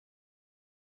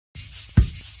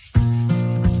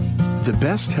The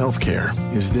best healthcare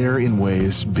is there in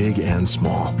ways big and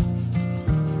small.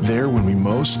 There when we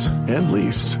most and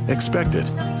least expect it.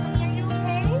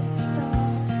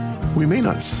 We may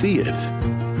not see it,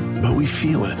 but we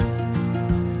feel it.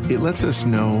 It lets us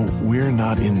know we're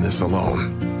not in this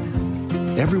alone.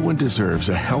 Everyone deserves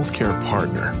a healthcare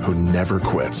partner who never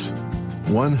quits.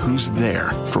 One who's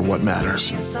there for what matters.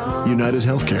 United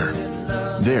Healthcare.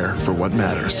 There for what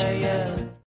matters.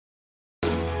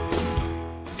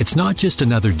 It's not just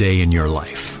another day in your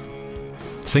life.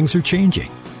 Things are changing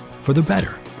for the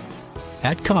better.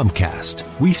 At Comcast,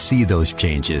 we see those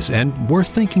changes, and we're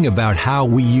thinking about how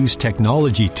we use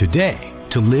technology today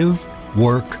to live,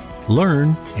 work,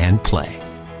 learn, and play.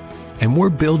 And we're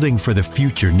building for the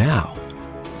future now,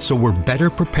 so we're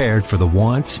better prepared for the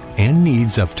wants and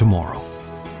needs of tomorrow.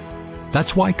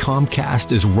 That's why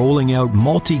Comcast is rolling out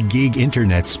multi-gig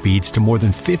internet speeds to more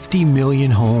than 50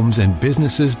 million homes and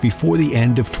businesses before the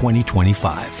end of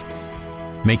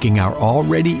 2025, making our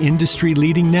already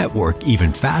industry-leading network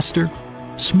even faster,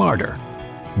 smarter,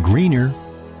 greener,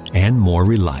 and more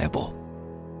reliable.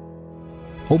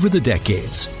 Over the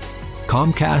decades,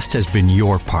 Comcast has been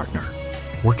your partner,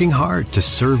 working hard to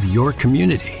serve your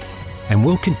community, and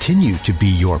will continue to be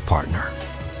your partner.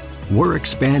 We're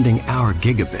expanding our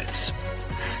gigabits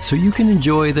so you can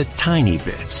enjoy the tiny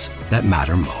bits that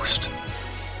matter most.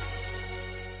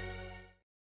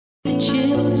 The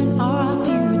children are our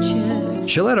future.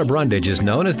 Sheletta Brundage is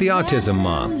known as the Autism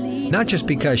Mom, not just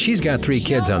because she's got 3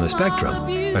 kids on the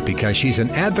spectrum, but because she's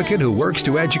an advocate who works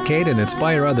to educate and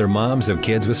inspire other moms of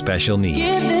kids with special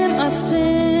needs. Give them a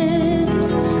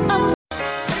sense of...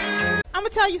 I'm going to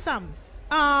tell you something.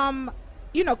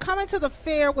 Coming to the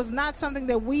fair was not something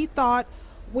that we thought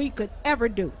we could ever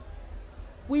do.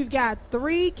 We've got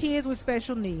 3 kids with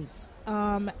special needs.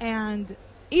 And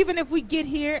even if we get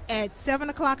here at 7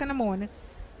 o'clock in the morning,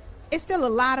 it's still a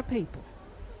lot of people.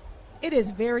 It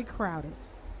is very crowded.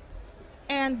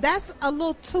 And that's a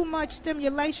little too much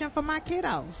stimulation for my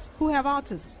kiddos who have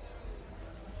autism.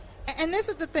 And this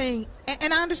is the thing,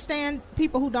 and I understand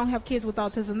people who don't have kids with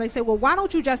autism. They say, well, why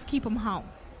don't you just keep them home?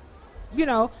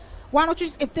 Why don't you,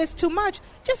 if there's too much,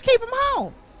 just keep them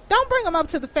home. Don't bring them up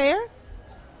to the fair.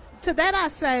 To that I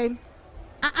say,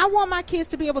 I want my kids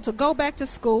to be able to go back to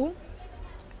school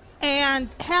and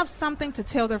have something to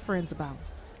tell their friends about.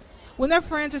 When their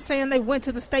friends are saying they went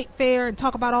to the state fair and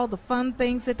talk about all the fun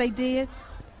things that they did,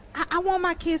 I want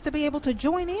my kids to be able to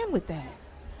join in with that.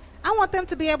 I want them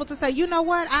to be able to say, you know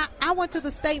what, I went to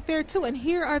the state fair too, and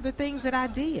here are the things that I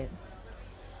did.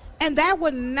 And that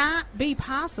would not be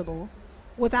possible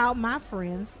without my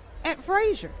friends at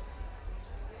Fraser.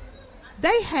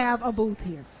 They have a booth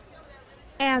here.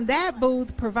 And that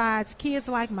booth provides kids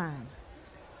like mine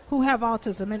who have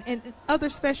autism and other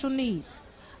special needs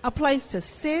a place to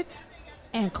sit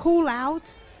and cool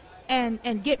out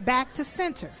and get back to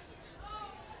center.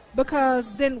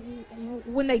 Because then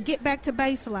when they get back to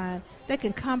baseline, they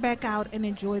can come back out and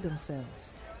enjoy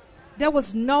themselves. There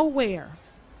was nowhere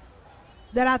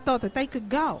that I thought that they could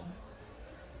go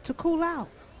to cool out.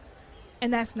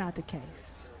 And that's not the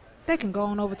case. They can go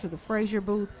on over to the Fraser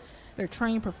booth. There are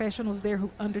trained professionals there who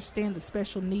understand the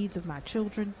special needs of my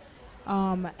children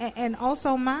and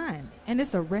also mine. And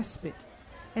it's a respite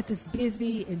at this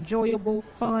busy, enjoyable,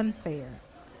 fun fair.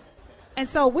 And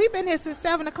so we've been here since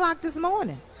 7 o'clock this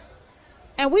morning.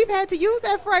 And we've had to use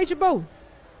that Fraser booth.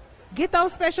 Get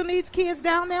those special needs kids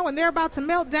down there when they're about to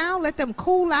melt down, let them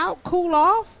cool out, cool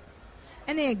off,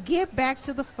 and then get back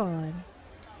to the fun.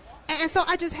 And so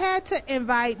I just had to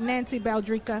invite Nancy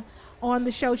Baldrica on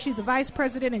the show. She's a vice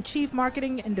president and chief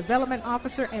marketing and development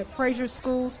officer at Fraser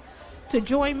Schools to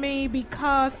join me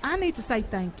because I need to say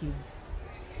thank you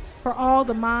for all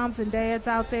the moms and dads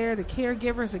out there, the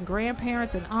caregivers and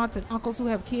grandparents and aunts and uncles who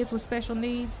have kids with special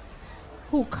needs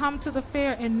who come to the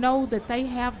fair and know that they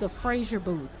have the Fraser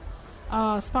booth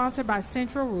sponsored by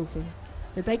Central Roofing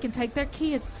that they can take their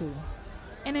kids to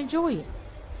and enjoy it.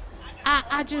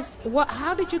 How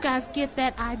did you guys get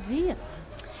that idea?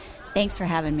 Thanks for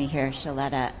having me here,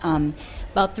 Sheletta.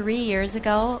 About 3 years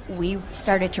ago, we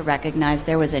started to recognize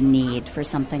there was a need for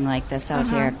something like this out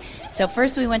here. So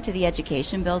first we went to the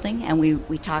education building and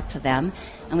we talked to them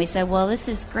and we said, well, this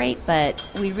is great, but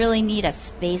we really need a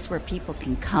space where people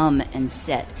can come and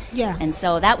sit. Yeah. And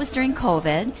so that was during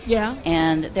COVID. Yeah.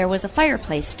 And there was a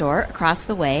fireplace store across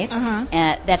the way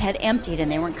that had emptied and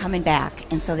they weren't coming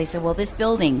back. And so they said, well, this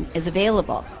building is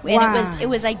available. Wow. And it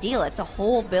was ideal. It's a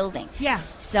whole building. Yeah.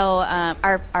 So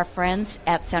our friends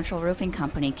at Central Roofing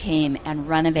Company came and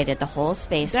renovated the whole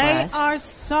space for us. They are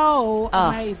so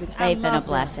amazing. They've been a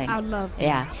blessing. I love them.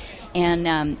 Yeah.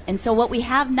 And so what we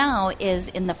have now is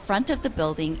in the front of the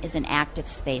building is an active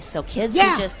space. So kids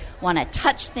who just want to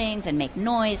touch things and make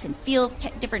noise and feel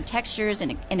different textures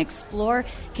and explore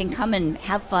can come and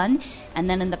have fun. And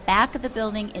then in the back of the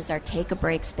building is our take a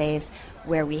break space,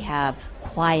 where we have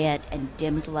quiet and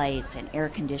dimmed lights and air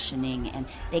conditioning, and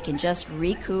they can just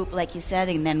recoup, like you said,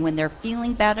 and then when they're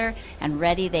feeling better and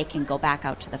ready, they can go back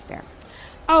out to the fair.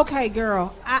 Okay,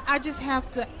 girl, I just have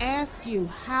to ask you,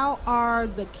 how are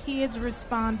the kids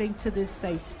responding to this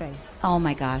safe space? Oh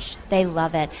my gosh, they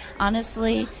love it.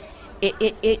 Honestly,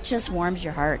 it just warms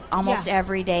your heart. Almost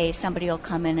every day somebody will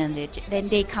come in and then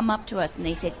they come up to us and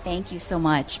they say, thank you so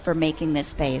much for making this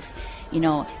space.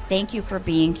 Thank you for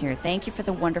being here. Thank you for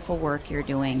the wonderful work you're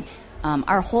doing.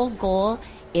 Our whole goal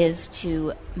is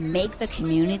to make the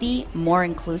community more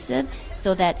inclusive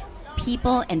so that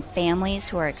people and families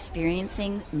who are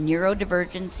experiencing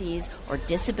neurodivergencies or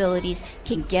disabilities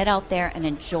can get out there and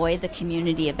enjoy the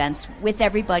community events with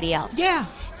everybody else. Yeah.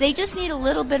 They just need a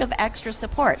little bit of extra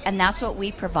support, and that's what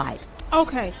we provide.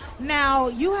 Okay. Now,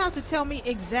 you have to tell me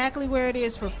exactly where it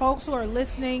is for folks who are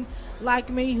listening, like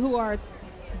me, who are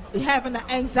having an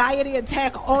anxiety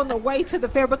attack on the way to the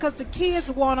fair, because the kids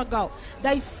want to go.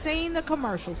 They've seen the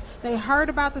commercials. They heard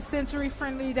about the Sensory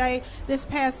Friendly Day this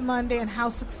past Monday and how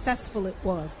successful it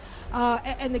was.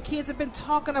 And the kids have been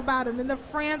talking about it, and the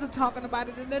friends are talking about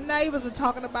it, and the neighbors are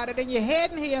talking about it, and you're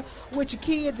heading here with your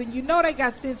kids, and you know they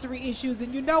got sensory issues,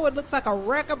 and you know it looks like a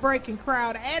record-breaking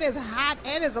crowd, and it's hot,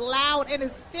 and it's loud, and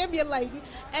it's stimulating.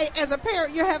 As a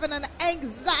parent, you're having an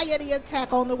anxiety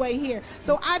attack on the way here.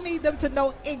 So I need them to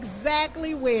know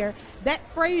exactly where that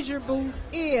Fraser booth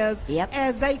is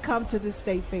as they come to the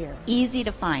state fair. Easy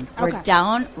to find. We're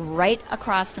down right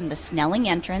across from the Snelling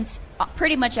entrance.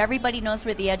 Pretty much everybody knows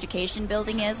where the education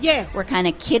building is. Yes. We're kind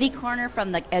of kitty corner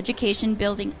from the education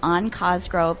building on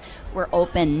Cosgrove. We're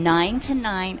open 9 to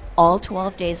 9 all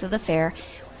 12 days of the fair,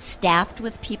 staffed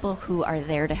with people who are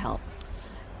there to help.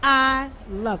 I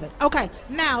love it. Okay,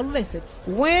 now listen,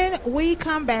 when we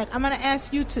come back, I'm going to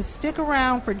ask you to stick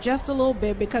around for just a little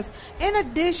bit, because in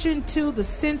addition to the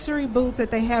sensory booth that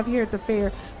they have here at the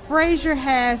fair, Fraser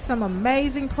has some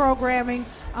amazing programming.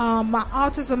 My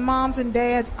autism moms and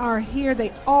dads are here.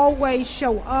 They always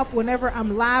show up whenever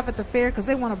I'm live at the fair because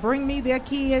they want to bring me their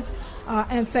kids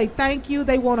and say thank you.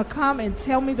 They want to come and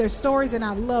tell me their stories, and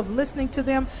I love listening to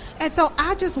them. And so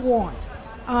I just want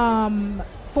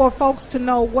for folks to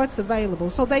know what's available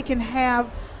so they can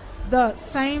have the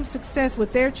same success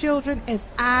with their children as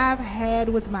I've had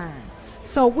with mine.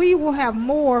 So we will have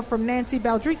more from Nancy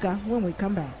Baldrica when we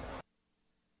come back.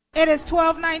 It is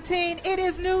 12:19. It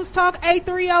is News Talk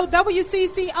 830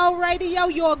 WCCO Radio,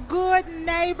 your good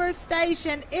neighbor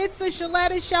station. It's the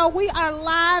Sheletta Show. We are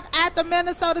live at the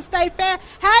Minnesota State Fair.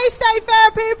 Hey, State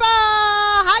Fair people!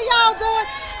 How y'all doing?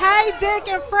 Hey, Dick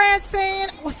and Francine,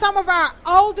 some of our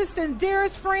oldest and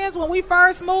dearest friends when we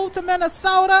first moved to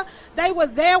Minnesota. They were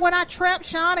there when I trapped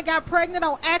Sean and got pregnant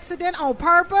on accident on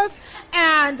purpose.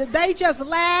 And they just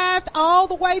laughed all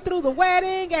the way through the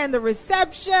wedding and the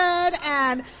reception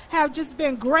and have just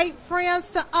been great friends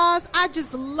to us. I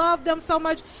just love them so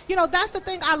much. You know, that's the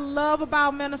thing I love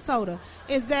about Minnesota,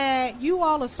 is that you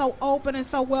all are so open and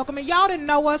so welcoming. Y'all didn't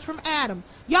know us from Adam.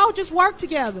 Y'all just worked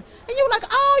together. And you were like,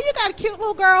 oh, you got a cute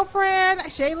little girlfriend.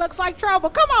 She looks like trouble.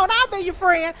 Come on, I'll be your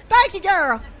friend. Thank you,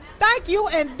 girl. Thank you,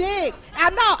 and Dick. I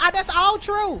know, that's all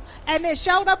true. And then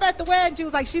showed up at the wedding. She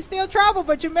was like, she's still trouble,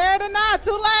 but you married or not.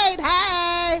 Too late.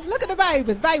 Hey, look at the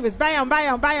babies. Babies, bam,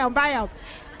 bam, bam, bam.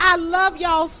 I love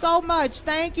y'all so much.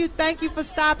 Thank you for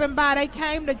stopping by. They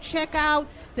came to check out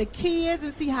the kids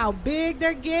and see how big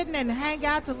they're getting and hang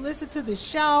out to listen to the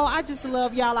show. I just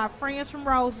love y'all, our friends from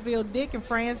Roseville, Dick and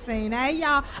Francine. Hey,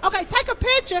 y'all. Okay, take a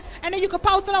picture, and then you can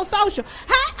post it on social.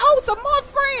 Hey, some more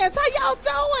friends. How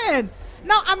y'all doing?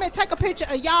 No, I mean, take a picture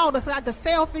of y'all that's like a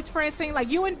selfie, Francine,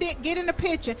 like you and Dick get in the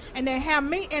picture, and then have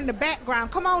me in the background.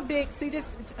 Come on, Dick. See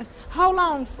this? Hold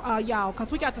on, y'all,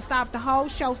 because we got to stop the whole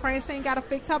show. Francine got to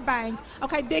fix her bangs.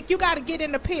 Okay, Dick, you got to get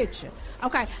in the picture.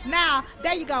 Okay, now,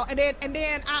 there you go. And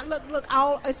then I look,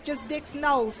 it's just Dick's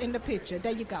nose in the picture.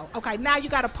 There you go. Okay, now you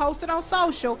got to post it on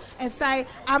social and say,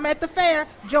 I'm at the fair,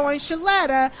 join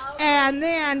Sheletta, and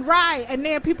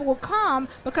then people will come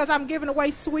because I'm giving away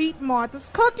Sweet Martha's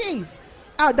cookies.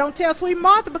 Don't tell Sweet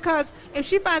Martha, because if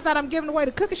she finds out I'm giving away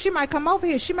the cookies, she might come over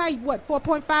here. She made,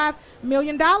 $4.5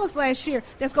 million last year.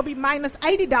 That's going to be minus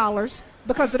 $80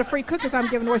 because of the free cookies I'm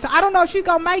giving away. So I don't know if she's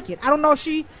going to make it. I don't know if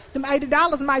them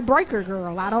 $80 might break her,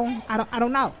 girl. I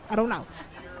don't know.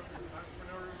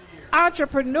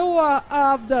 Entrepreneur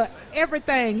of the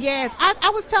everything, yes. I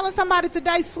was telling somebody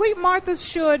today, Sweet Martha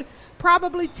should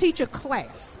probably teach a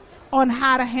class on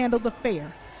how to handle the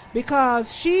fair,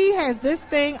 because she has this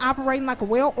thing operating like a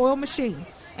well-oiled machine.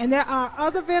 And there are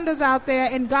other vendors out there,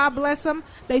 and God bless them,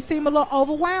 they seem a little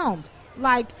overwhelmed.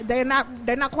 Like they're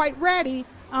not quite ready.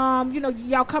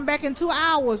 Y'all come back in 2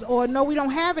 hours, or no, we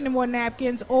don't have any more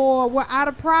napkins, or we're out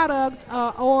of product,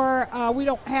 or we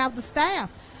don't have the staff.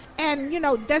 And,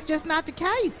 that's just not the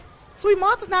case. Sweet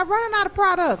Martha's not running out of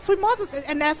product. Sweet Martha's,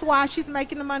 and that's why she's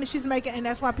making the money she's making, and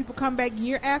that's why people come back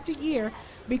year after year,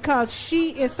 because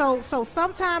she is so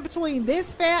sometime between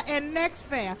this fair and next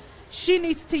fair, she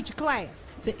needs to teach a class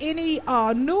to any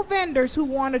new vendors who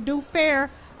want to do fair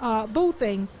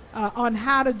boothing on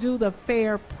how to do the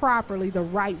fair properly, the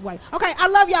right way. Okay, I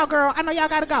love y'all, girl. I know y'all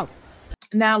got to go.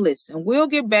 Now listen, we'll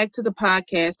get back to the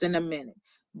podcast in a minute.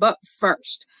 But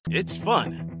first, it's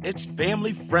fun, it's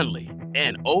family friendly,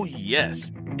 and oh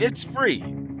yes, it's free.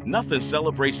 Nothing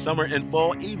celebrates summer and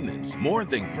fall evenings more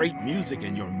than great music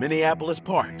in your Minneapolis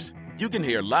parks. You can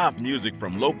hear live music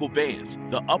from local bands,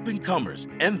 the up-and-comers,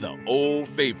 and the old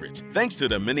favorites, thanks to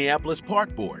the Minneapolis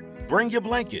Park Board. Bring your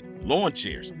blanket, lawn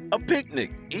chairs, a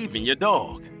picnic, even your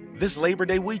dog. This Labor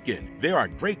Day weekend, there are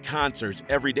great concerts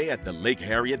every day at the Lake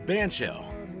Harriet Bandshell.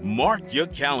 Mark your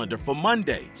calendar for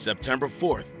Monday, September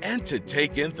 4th, and to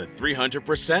take in the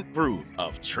 300% groove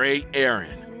of Trey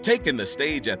Aaron, taking the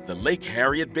stage at the Lake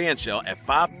Harriet Bandshell at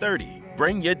 5:30.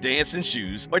 Bring your dancing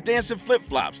shoes or dancing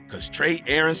flip-flops, because Trey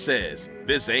Aaron says,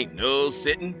 this ain't no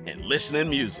sitting and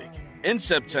listening music. In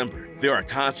September, there are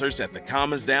concerts at the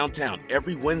Commons downtown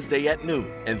every Wednesday at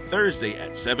noon and Thursday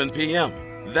at 7 p.m.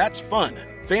 That's fun.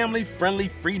 Family-friendly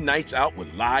free nights out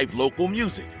with live local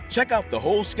music. Check out the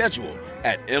whole schedule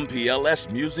at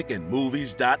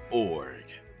mplsmusicandmovies.org.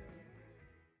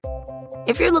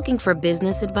 If you're looking for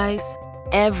business advice,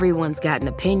 everyone's got an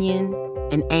opinion,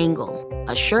 an angle,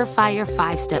 a surefire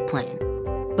 5-step plan.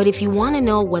 But if you want to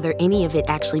know whether any of it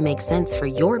actually makes sense for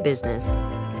your business,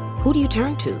 who do you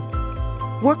turn to?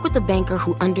 Work with a banker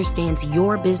who understands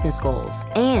your business goals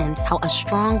and how a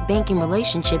strong banking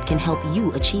relationship can help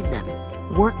you achieve them.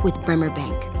 Work with Bremer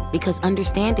Bank, because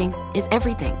understanding is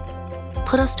everything.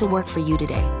 Put us to work for you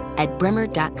today at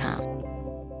bremer.com.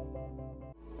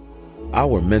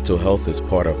 Our mental health is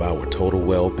part of our total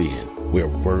well-being. We're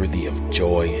worthy of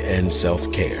joy and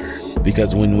self-care.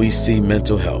 Because when we see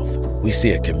mental health, we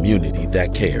see a community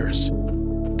that cares.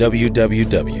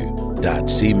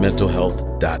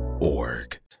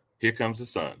 www.cmentalhealth.org. Here comes the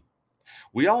sun.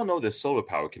 We all know that solar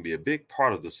power can be a big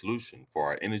part of the solution for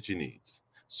our energy needs.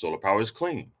 Solar power is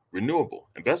clean, renewable,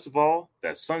 and best of all,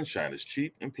 that sunshine is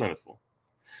cheap and plentiful.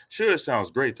 Sure, it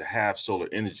sounds great to have solar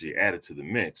energy added to the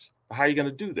mix, but how are you going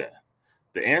to do that?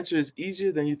 The answer is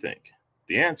easier than you think.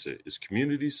 The answer is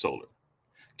Community Solar.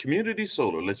 Community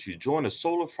Solar lets you join a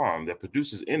solar farm that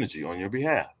produces energy on your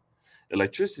behalf.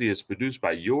 Electricity is produced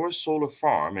by your solar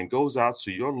farm and goes out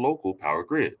to your local power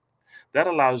grid. That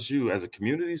allows you as a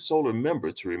Community Solar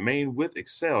member to remain with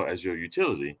Excel as your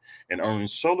utility and earn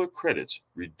solar credits,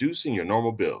 reducing your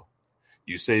normal bill.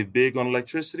 You save big on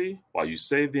electricity while you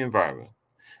save the environment.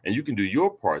 And you can do your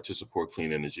part to support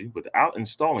clean energy without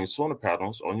installing solar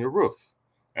panels on your roof.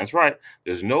 That's right,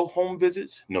 there's no home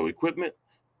visits, no equipment,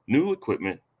 new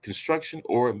equipment, construction,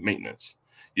 or maintenance.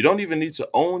 You don't even need to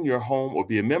own your home or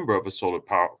be a member of a solar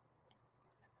power.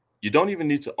 You don't even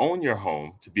need to own your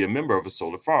home to be a member of a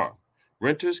solar farm.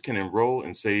 Renters can enroll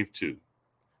and save too.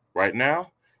 Right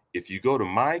now, if you go to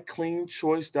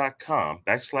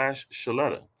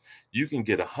mycleanchoice.com/Sheletta, you can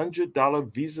get a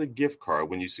 $100 Visa gift card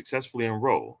when you successfully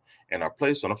enroll and are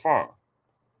placed on a farm.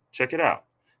 Check it out.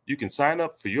 You can sign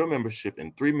up for your membership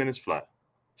in 3 minutes flat.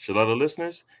 Sheletta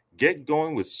listeners, get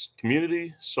going with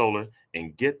Community Solar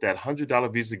and get that $100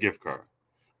 Visa gift card.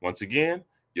 Once again,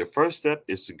 your first step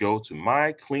is to go to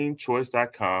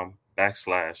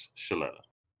mycleanchoice.com/Sheletta.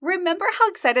 Remember how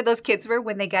excited those kids were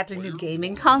when they got their new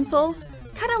gaming consoles?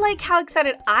 Kind of like how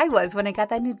excited I was when I got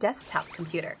that new desktop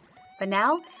computer. But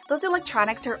now, those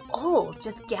electronics are old,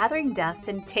 just gathering dust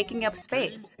and taking up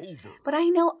space. But I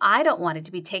know I don't want it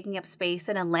to be taking up space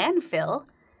in a landfill.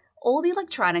 Old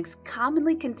electronics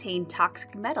commonly contain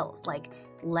toxic metals like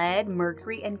lead,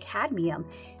 mercury, and cadmium,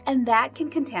 and that can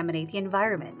contaminate the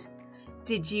environment.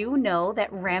 Did you know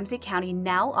that Ramsey County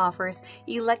now offers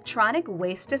electronic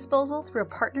waste disposal through a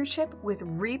partnership with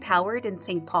Repowered in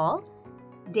St. Paul?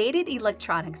 Dated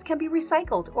electronics can be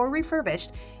recycled or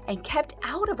refurbished and kept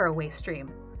out of our waste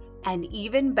stream. And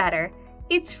even better,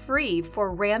 it's free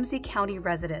for Ramsey County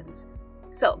residents.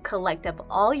 So collect up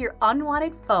all your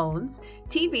unwanted phones,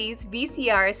 TVs,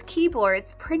 VCRs,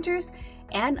 keyboards, printers,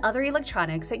 and other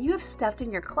electronics that you have stuffed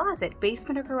in your closet,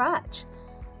 basement, or garage.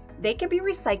 They can be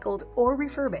recycled or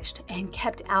refurbished and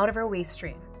kept out of our waste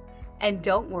stream. And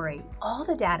don't worry, all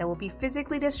the data will be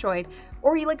physically destroyed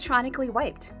or electronically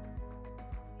wiped.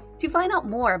 To find out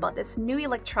more about this new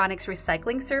electronics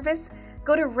recycling service,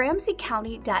 go to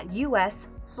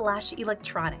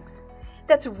ramseycounty.us/electronics.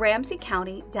 That's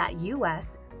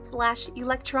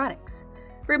ramseycounty.us/electronics.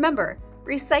 Remember,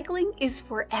 recycling is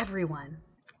for everyone.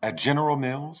 At General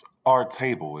Mills, our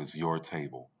table is your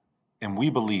table. And we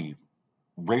believe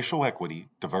racial equity,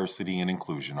 diversity, and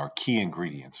inclusion are key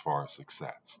ingredients for our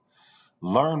success.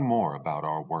 Learn more about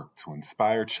our work to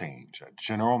inspire change at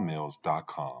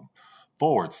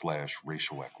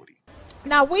generalmills.com/racial equity.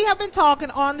 Now, we have been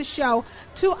talking on the show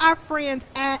to our friends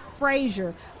at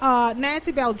Fraser,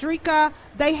 Nancy Baldrica.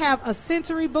 They have a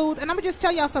sensory booth, and I'm going to just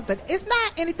tell y'all something. It's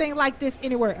not anything like this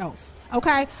anywhere else,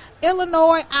 okay?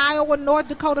 Illinois, Iowa, North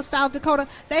Dakota, South Dakota,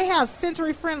 they have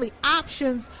sensory-friendly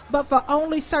options, but for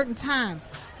only certain times.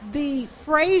 The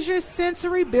Fraser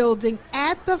Sensory Building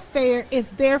at the fair is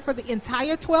there for the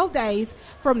entire 12 days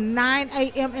from 9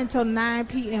 a.m. until 9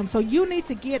 p.m. So you need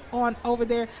to get on over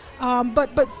there.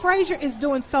 But Fraser is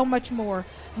doing so much more,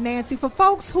 Nancy. For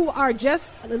folks who are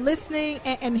just listening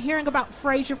and hearing about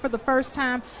Fraser for the first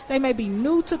time, they may be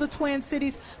new to the Twin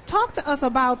Cities. Talk to us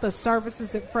about the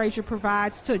services that Fraser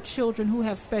provides to children who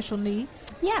have special needs.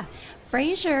 Yeah.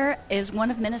 Fraser is one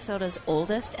of Minnesota's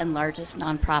oldest and largest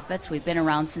nonprofits. We've been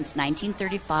around since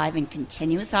 1935 in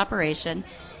continuous operation,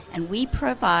 and we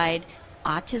provide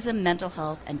autism, mental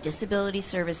health, and disability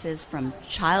services from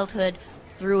childhood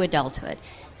through adulthood.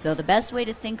 So the best way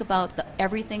to think about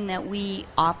everything that we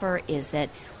offer is that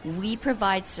we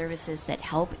provide services that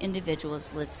help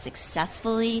individuals live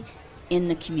successfully in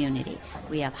the community.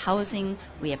 We have housing,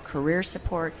 we have career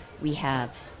support, we have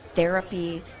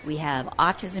therapy, we have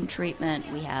autism treatment,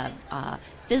 we have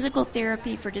physical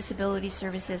therapy for disability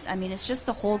services. I mean, it's just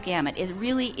the whole gamut. It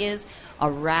really is a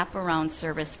wraparound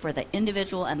service for the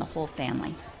individual and the whole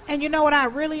family. And you know what I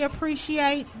really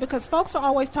appreciate? Because folks are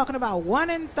always talking about 1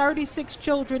 in 36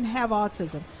 children have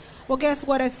autism. Well, guess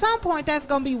what? At some point, that's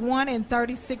going to be 1 in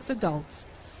 36 adults.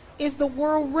 Is the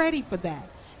world ready for that?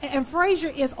 And Fraser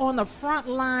is on the front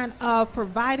line of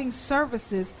providing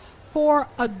services for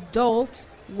adults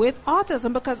with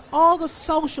autism, because all the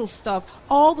social stuff,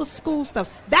 all the school stuff,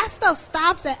 that stuff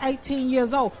stops at 18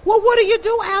 years old. Well, what do you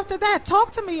do after that?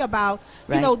 Talk to me about,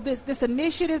 this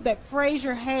initiative that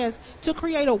Fraser has to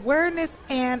create awareness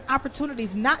and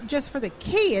opportunities, not just for the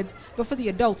kids, but for the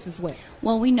adults as well.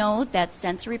 Well, we know that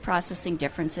sensory processing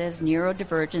differences,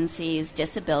 neurodivergencies,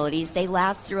 disabilities, they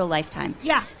last through a lifetime.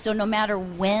 Yeah. So no matter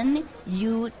when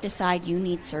you decide you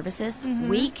need services,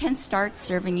 we can start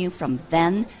serving you from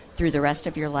then through the rest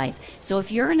of your life. So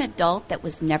if you're an adult that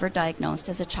was never diagnosed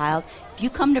as a child, if you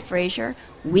come to Fraser,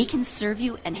 we can serve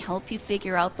you and help you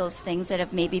figure out those things that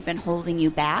have maybe been holding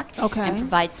you back, and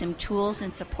provide some tools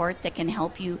and support that can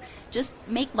help you just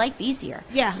make life easier.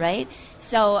 Yeah. Right?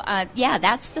 So,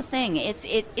 that's the thing.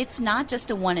 It's not just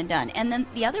a one and done. And then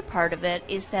the other part of it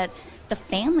is that the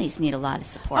families need a lot of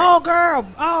support. Oh, girl.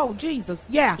 Oh, Jesus.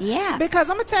 Yeah. Yeah. Because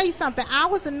I'm going to tell you something. I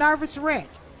was a nervous wreck,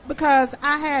 because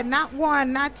I had not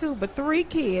 1, not 2, but 3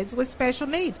 kids with special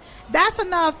needs. That's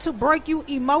enough to break you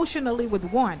emotionally with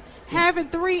one. Having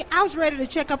 3, I was ready to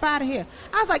check up out of here.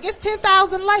 I was like, it's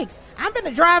 10,000 lakes. I'm going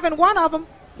to drive in one of them.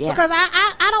 Yeah. Because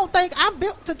I don't think I'm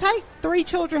built to take 3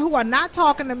 children who are not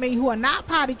talking to me, who are not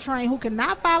potty trained, who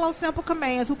cannot follow simple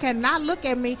commands, who cannot look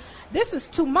at me. This is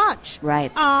too much. Right.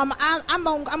 I'm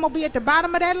gonna be at the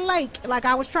bottom of that lake like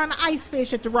I was trying to ice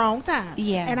fish at the wrong time.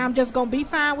 Yeah. And I'm just gonna be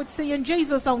fine with seeing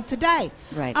Jesus on today.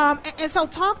 Right. And so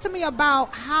talk to me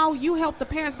about how you help the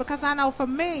parents, because I know for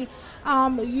me,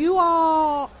 you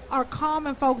all are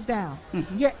calming folks down.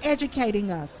 You're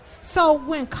educating us. So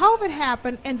when COVID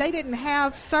happened and they didn't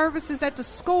have services at the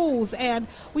schools and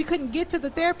we couldn't get to the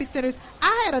therapy centers,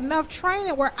 I had enough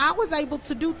training where I was able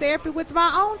to do therapy with my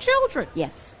own children.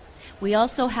 Yes. We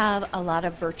also have a lot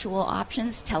of virtual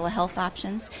options, telehealth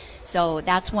options. So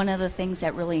that's one of the things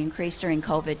that really increased during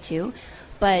COVID too.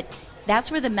 But that's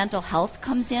where the mental health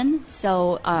comes in.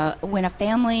 So when a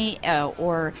family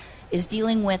or is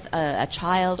dealing with a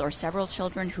child or several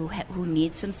children who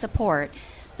need some support,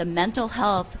 the mental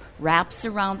health wraps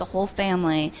around the whole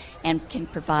family and can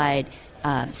provide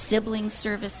sibling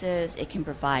services. It can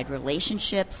provide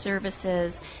relationship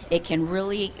services. It can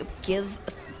really give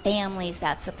families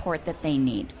that support that they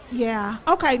need. Yeah.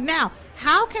 Okay, now,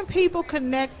 how can people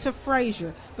connect to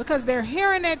Fraser? Because they're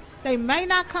hearing it, they may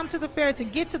not come to the fair to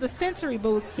get to the sensory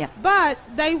booth, but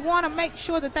they want to make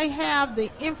sure that they have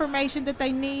the information that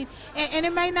they need. And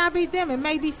it may not be them. It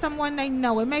may be someone they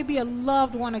know. It may be a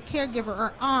loved one, a caregiver,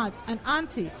 or aunt, an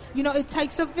auntie. You know, it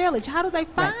takes a village. How do they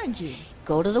find you?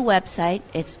 go to the website,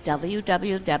 it's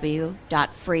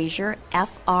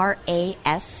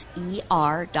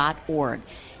www.fraser.org.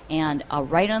 And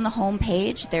right on the home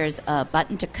page, there's a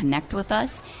button to connect with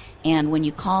us. And when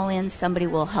you call in, somebody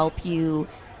will help you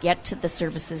get to the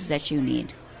services that you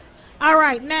need. All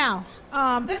right. Now,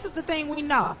 this is the thing we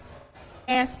know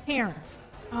as parents,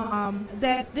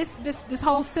 that this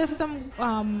whole system,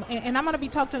 and I'm going to be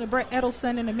talking to Brett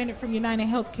Edelson in a minute from United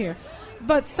Healthcare,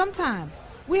 but sometimes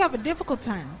we have a difficult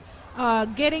time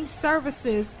getting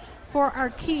services for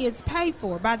our kids paid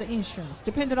for by the insurance,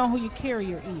 depending on who your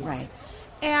carrier is. Right.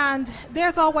 And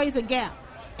there's always a gap.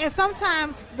 And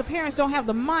sometimes the parents don't have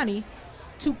the money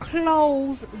to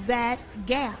close that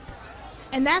gap.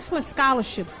 And that's when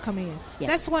scholarships come in.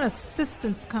 Yes. That's when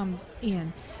assistance come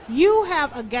in. You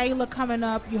have a gala coming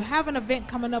up. You have an event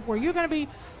coming up where you're going to be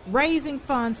raising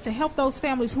funds to help those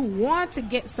families who want to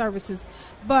get services,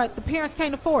 but the parents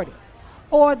can't afford it.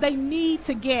 Or they need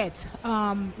to get,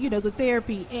 the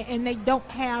therapy, and they don't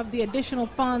have the additional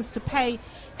funds to pay,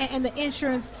 and the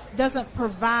insurance doesn't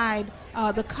provide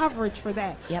the coverage for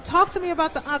that. Yep. Talk to me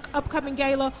about the upcoming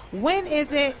gala. When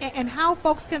is it, and how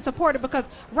folks can support it? Because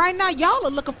right now, y'all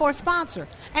are looking for a sponsor.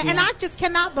 And I just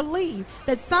cannot believe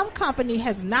that some company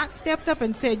has not stepped up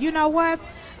and said, you know what,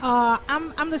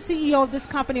 I'm the CEO of this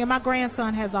company, and my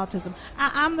grandson has autism.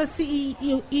 I'm the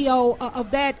CEO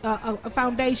of that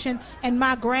foundation, and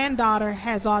my granddaughter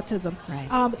has autism.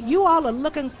 Right. You all are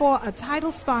looking for a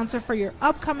title sponsor for your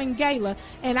upcoming gala,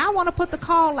 and I want to put the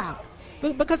call out.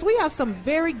 Because we have some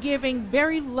very giving,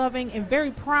 very loving, and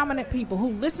very prominent people who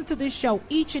listen to this show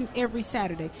each and every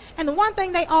Saturday. And the one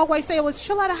thing they always say was,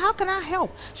 Sheletta, how can I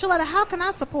help? Sheletta, how can I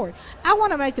support? I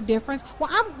want to make a difference. Well,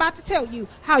 I'm about to tell you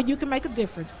how you can make a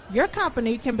difference. Your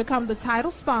company can become the title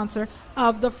sponsor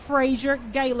of the Fraser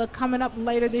Gala coming up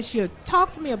later this year.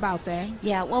 Talk to me about that.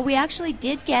 Yeah, well, we actually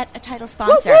did get a title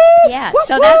sponsor. Yeah,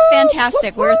 so that's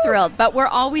fantastic. We're thrilled. But we're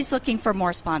always looking for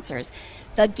more sponsors.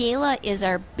 The gala is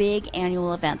our big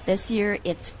annual event. This year,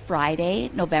 it's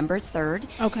Friday, November 3rd.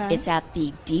 Okay. It's at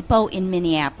the Depot in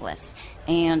Minneapolis.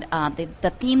 And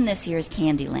the theme this year is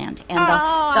Candyland. And the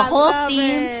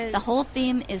whole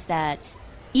theme is that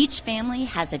each family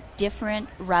has a different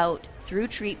route through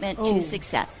treatment to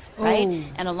success, right?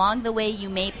 And along the way, you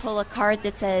may pull a card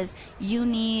that says you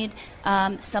need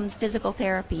some physical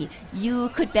therapy. You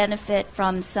could benefit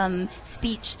from some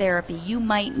speech therapy. You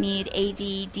might need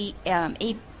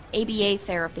ABA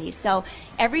therapy. So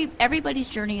everybody's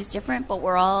journey is different, but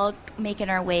we're all making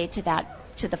our way to the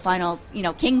final,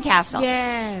 King Castle.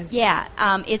 Yes. Yeah.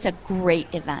 It's a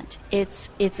great event. It's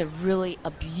a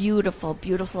beautiful,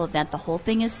 beautiful event. The whole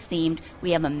thing is themed.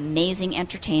 We have amazing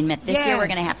entertainment. This year we're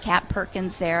going to have Kat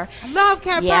Perkins there. I love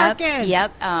Kat Perkins.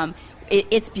 Yep.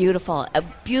 It's beautiful. A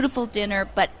beautiful dinner,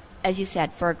 but as you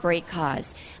said, for a great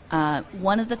cause.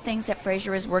 One of the things that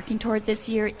Fraser is working toward this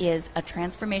year is a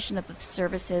transformation of the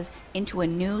services into a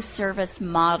new service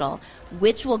model,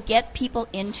 which will get people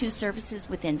into services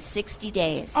within 60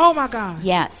 days. Oh, my God.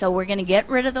 Yeah, so we're going to get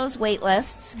rid of those wait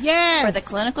lists. Yes. For the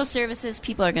clinical services,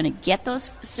 people are going to get those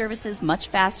services much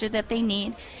faster that they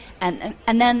need. And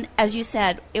then, as you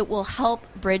said, it will help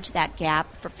bridge that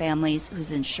gap for families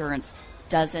whose insurance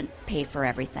doesn't pay for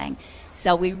everything.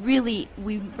 So we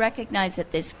recognize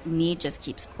that this need just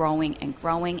keeps growing and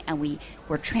growing, and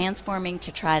we're transforming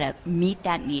to try to meet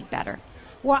that need better.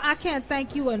 Well, I can't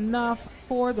thank you enough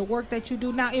for the work that you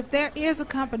do. Now, if there is a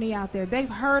company out there, they've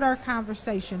heard our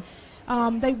conversation,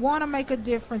 they want to make a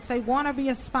difference, they want to be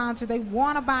a sponsor, they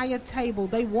want to buy a table,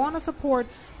 they want to support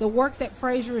the work that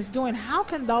Fraser is doing, how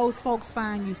can those folks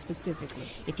find you specifically?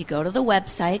 If you go to the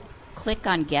website, click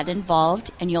on Get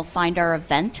Involved, and you'll find our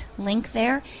event link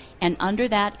there. And under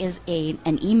that is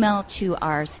an email to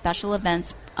our special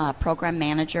events program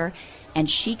manager, and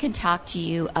she can talk to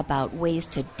you about ways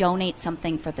to donate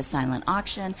something for the silent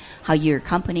auction, how your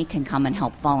company can come and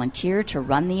help volunteer to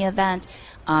run the event,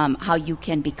 how you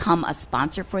can become a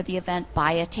sponsor for the event,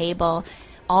 buy a table,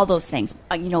 all those things.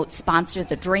 Sponsor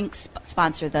the drinks,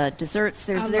 sponsor the desserts.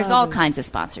 There's all kinds of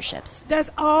sponsorships. There's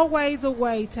always a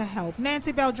way to help.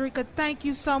 Nancy Beldrica, thank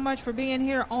you so much for being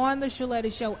here on the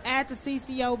Sheletta Show, at the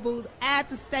CCO booth, at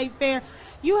the State Fair.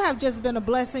 You have just been a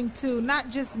blessing to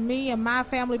not just me and my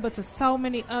family, but to so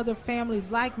many other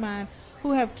families like mine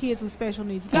who have kids with special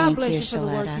needs. God bless you for the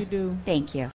work you do.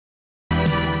 Thank you.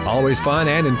 Always fun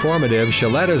and informative,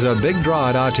 Sheletta's a big draw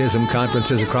at autism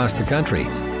conferences across the country.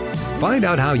 Find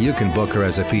out how you can book her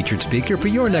as a featured speaker for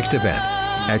your next event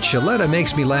at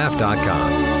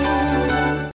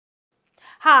ShelettaMakesMeLaugh.com.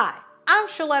 Hi, I'm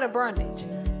Sheletta Brundage.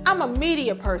 I'm a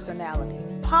media personality,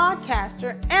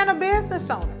 podcaster, and a business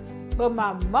owner. But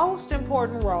my most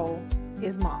important role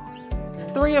is Mom.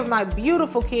 3 of my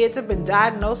beautiful kids have been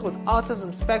diagnosed with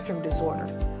autism spectrum disorder.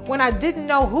 When I didn't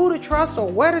know who to trust or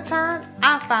where to turn,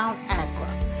 I found ACRA.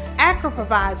 ACRA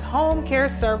provides home care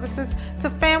services to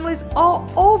families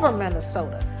all over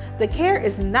Minnesota. The care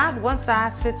is not one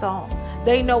size fits all.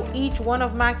 They know each one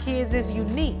of my kids is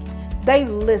unique. They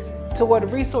listen to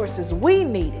what resources we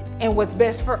needed and what's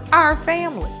best for our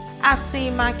family. I've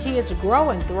seen my kids grow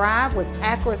and thrive with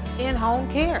ACRA's in-home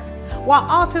care. While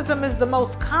autism is the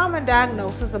most common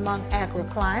diagnosis among ACRA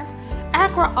clients,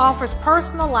 ACRA offers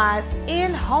personalized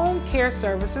in-home care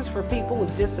services for people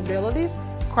with disabilities,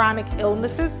 chronic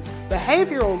illnesses,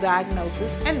 behavioral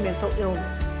diagnosis, and mental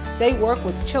illness. They work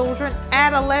with children,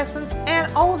 adolescents,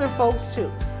 and older folks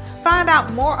too. Find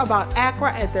out more about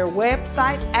ACRA at their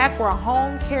website,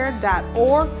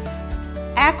 acrahomecare.org.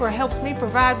 ACRA helps me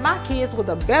provide my kids with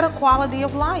a better quality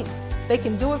of life. They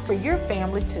can do it for your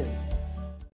family too.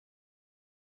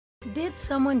 Did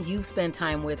someone you've spent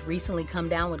time with recently come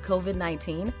down with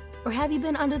COVID-19? Or have you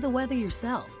been under the weather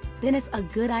yourself? Then it's a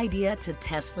good idea to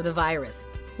test for the virus.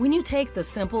 When you take the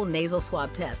simple nasal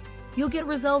swab test, you'll get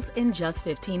results in just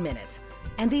 15 minutes.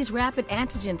 And these rapid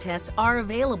antigen tests are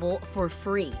available for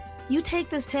free. You take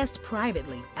this test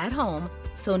privately at home,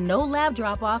 so no lab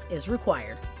drop-off is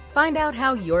required. Find out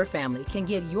how your family can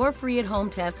get your free at-home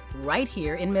test right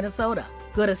here in Minnesota.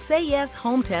 Go to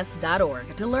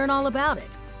sayyeshometest.org to learn all about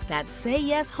it. That's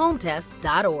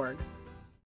sayyeshometest.org.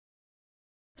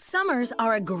 Summers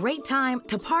are a great time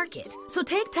to park it. So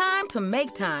take time to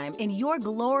make time in your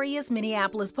glorious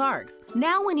Minneapolis parks.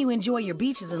 Now when you enjoy your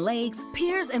beaches and lakes,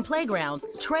 piers and playgrounds,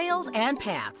 trails and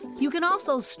paths, you can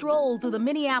also stroll through the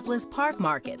Minneapolis park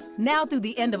markets. Now through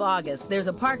the end of August, there's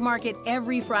a park market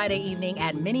every Friday evening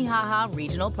at Minnehaha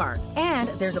Regional Park. And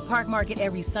there's a park market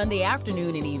every Sunday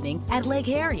afternoon and evening at Lake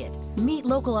Harriet. Meet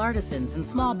local artisans and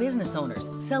small business owners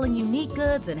selling unique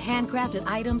goods and handcrafted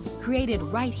items created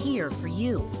right here for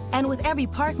you. And with every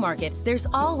park market, there's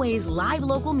always live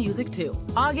local music too.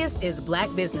 August is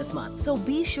Black Business Month, so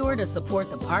be sure to support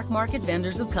the park market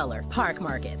vendors of color. Park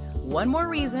markets. One more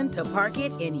reason to park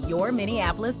it in your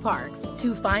Minneapolis parks.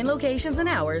 To find locations and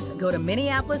hours, go to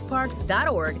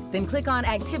minneapolisparks.org, then click on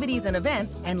Activities and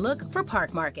Events and look for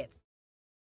park markets.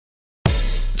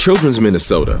 Children's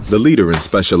Minnesota, the leader in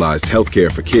specialized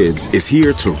healthcare for kids, is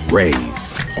here to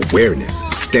raise awareness,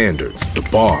 standards, the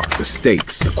bar, the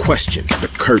stakes, the question, the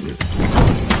curtain.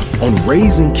 On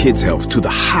raising kids' health to the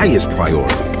highest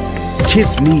priority,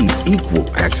 kids need equal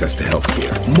access to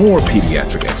healthcare, more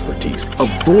pediatric expertise, a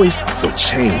voice for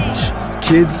change.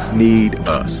 Kids need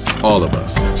us, all of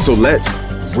us. So let's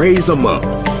raise them up.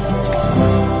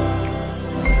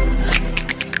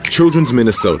 Children's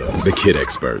Minnesota, the kid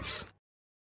experts.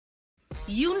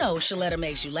 You know Sheletta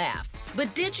makes you laugh,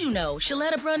 but did you know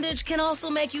Sheletta Brundage can also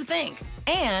make you think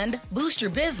and boost your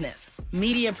business?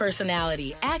 Media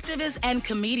personality, activist, and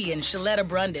comedian Sheletta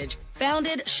Brundage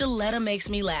founded Sheletta Makes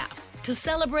Me Laugh to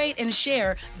celebrate and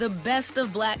share the best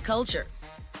of Black culture.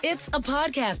 It's a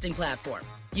podcasting platform.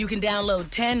 You can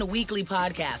download 10 weekly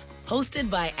podcasts hosted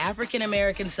by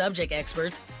African-American subject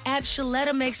experts at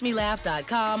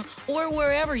ShelettaMakesMeLaugh.com or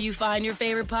wherever you find your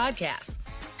favorite podcasts.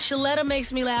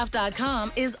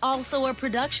 ShelettaMakesMeLaugh.com is also a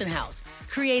production house,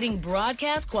 creating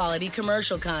broadcast-quality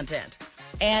commercial content.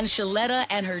 And Sheletta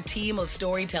and her team of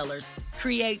storytellers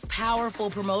create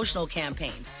powerful promotional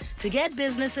campaigns to get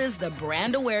businesses the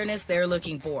brand awareness they're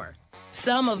looking for.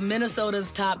 Some of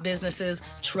Minnesota's top businesses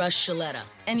trust Sheletta,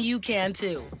 and you can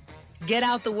too. Get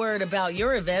out the word about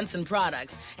your events and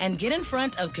products and get in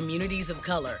front of communities of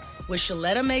color with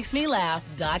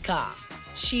ShelettaMakesMeLaugh.com.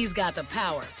 She's got the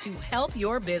power to help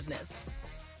your business.